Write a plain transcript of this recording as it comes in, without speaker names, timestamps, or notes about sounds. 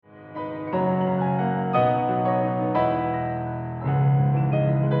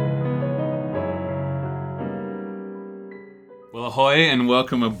Ahoy and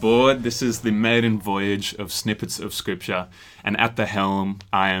welcome aboard. This is the maiden voyage of Snippets of Scripture. And at the helm,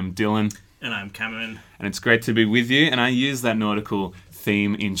 I am Dylan. And I'm Cameron. And it's great to be with you. And I use that nautical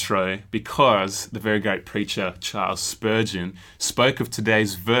theme intro because the very great preacher Charles Spurgeon spoke of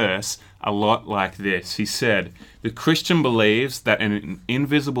today's verse a lot like this. He said, "The Christian believes that an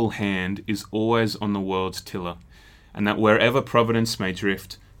invisible hand is always on the world's tiller, and that wherever providence may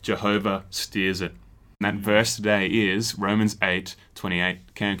drift, Jehovah steers it." And that verse today is Romans 8:28.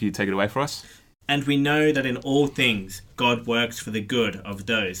 Cam, can you take it away for us? And we know that in all things God works for the good of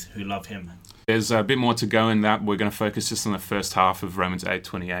those who love him. There's a bit more to go in that. We're going to focus just on the first half of Romans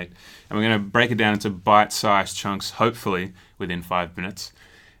 8:28. And we're going to break it down into bite-sized chunks, hopefully within 5 minutes.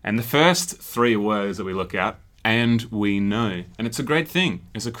 And the first three words that we look at, and we know. And it's a great thing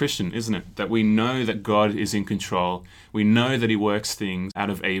as a Christian, isn't it? That we know that God is in control. We know that he works things out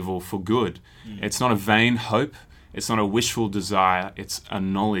of evil for good. It's not a vain hope. It's not a wishful desire. It's a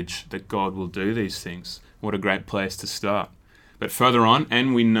knowledge that God will do these things. What a great place to start. But further on,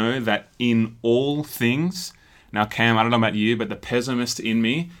 and we know that in all things. Now, Cam, I don't know about you, but the pessimist in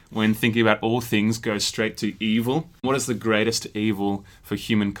me, when thinking about all things, goes straight to evil. What is the greatest evil for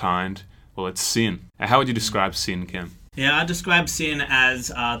humankind? Well, it's sin. How would you describe sin, Cam? Yeah, I describe sin as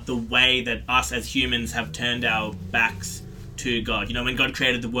the way that us as humans have turned our backs to God. You know, when God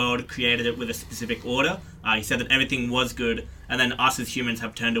created the world, created it with a specific order. He said that everything was good, and then us as humans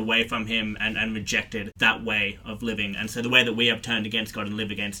have turned away from him and rejected that way of living. And so the way that we have turned against God and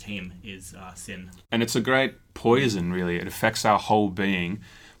lived against him is sin. And it's a great poison, really. It affects our whole being.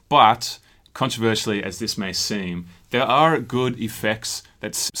 But, controversially as this may seem, there are good effects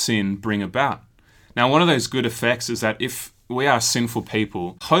that sin bring about. Now, one of those good effects is that if we are sinful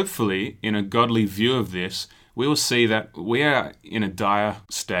people, hopefully, in a godly view of this, we will see that we are in a dire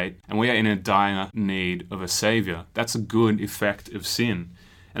state and we are in a dire need of a Saviour. That's a good effect of sin.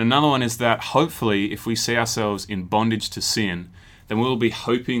 And another one is that hopefully, if we see ourselves in bondage to sin, then we'll be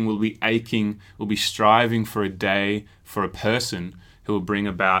hoping, we'll be aching, we'll be striving for a day, for a person who will bring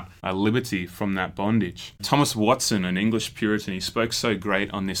about a liberty from that bondage. Thomas Watson, an English Puritan, he spoke so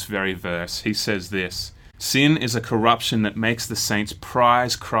great on this very verse. He says this, "Sin is a corruption that makes the saints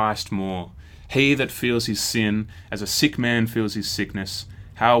prize Christ more. He that feels his sin as a sick man feels his sickness,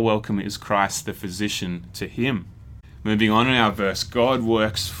 how welcome is Christ the physician to him." Moving on in our verse, God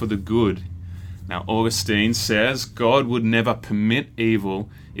works for the good. Now, Augustine says, God would never permit evil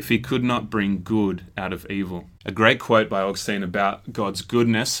if he could not bring good out of evil. A great quote by Augustine about God's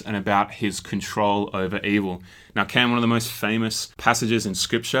goodness and about his control over evil. Now, Cam, one of the most famous passages in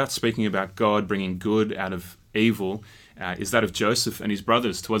Scripture, speaking about God bringing good out of evil, is that of Joseph and his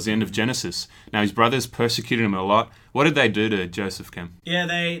brothers towards the end of Genesis. Now, his brothers persecuted him a lot. What did they do to Joseph, Cam? Yeah,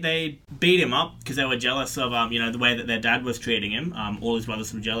 they beat him up because they were jealous of the way that their dad was treating him. All his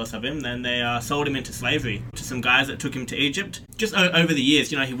brothers were jealous of him. Then they sold him into slavery to some guys that took him to Egypt. Just over the years,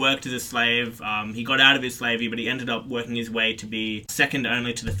 he worked as a slave. He got out of his slavery, but he ended up working his way to be second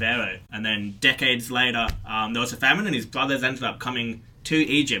only to the Pharaoh. And then decades later, there was a famine, and his brothers ended up coming to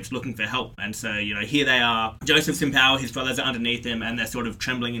Egypt looking for help. And so, here they are. Joseph's in power, his brothers are underneath him, and they're sort of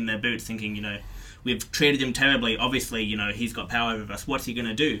trembling in their boots thinking, we've treated him terribly. Obviously, he's got power over us. What's he going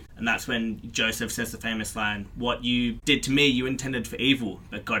to do? And that's when Joseph says the famous line, "What you did to me, you intended for evil,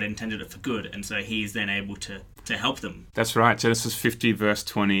 but God intended it for good." And so he's then able to help them. That's right. Genesis 50 verse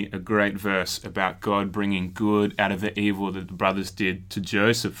 20, a great verse about God bringing good out of the evil that the brothers did to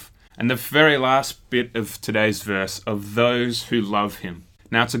Joseph. And the very last bit of today's verse, of those who love him.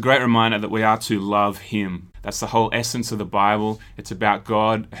 Now, it's a great reminder that we are to love him. That's the whole essence of the Bible. It's about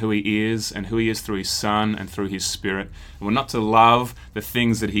God, who he is, and who he is through his Son and through his Spirit. And we're not to love the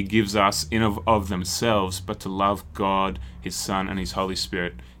things that he gives us in of themselves, but to love God, his Son, and his Holy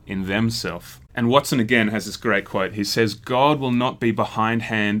Spirit in themselves. And Watson again has this great quote. He says, "God will not be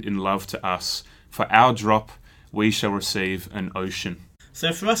behindhand in love to us. For our drop, we shall receive an ocean."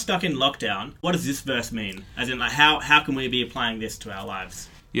 So for us stuck in lockdown, what does this verse mean? As in, how can we be applying this to our lives?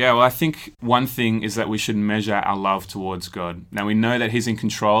 Yeah, well, I think one thing is that we should measure our love towards God. Now, we know that he's in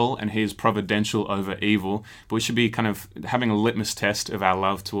control and he is providential over evil, but we should be kind of having a litmus test of our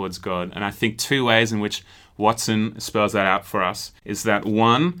love towards God. And I think two ways in which Watson spells that out for us is that,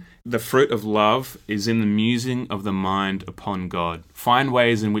 one, the fruit of love is in the musing of the mind upon God. Find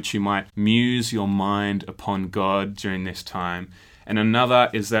ways in which you might muse your mind upon God during this time. And another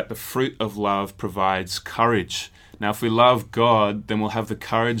is that the fruit of love provides courage. Now, if we love God, then we'll have the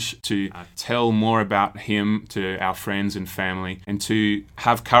courage to tell more about him to our friends and family, and to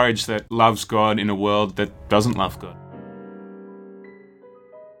have courage that loves God in a world that doesn't love God.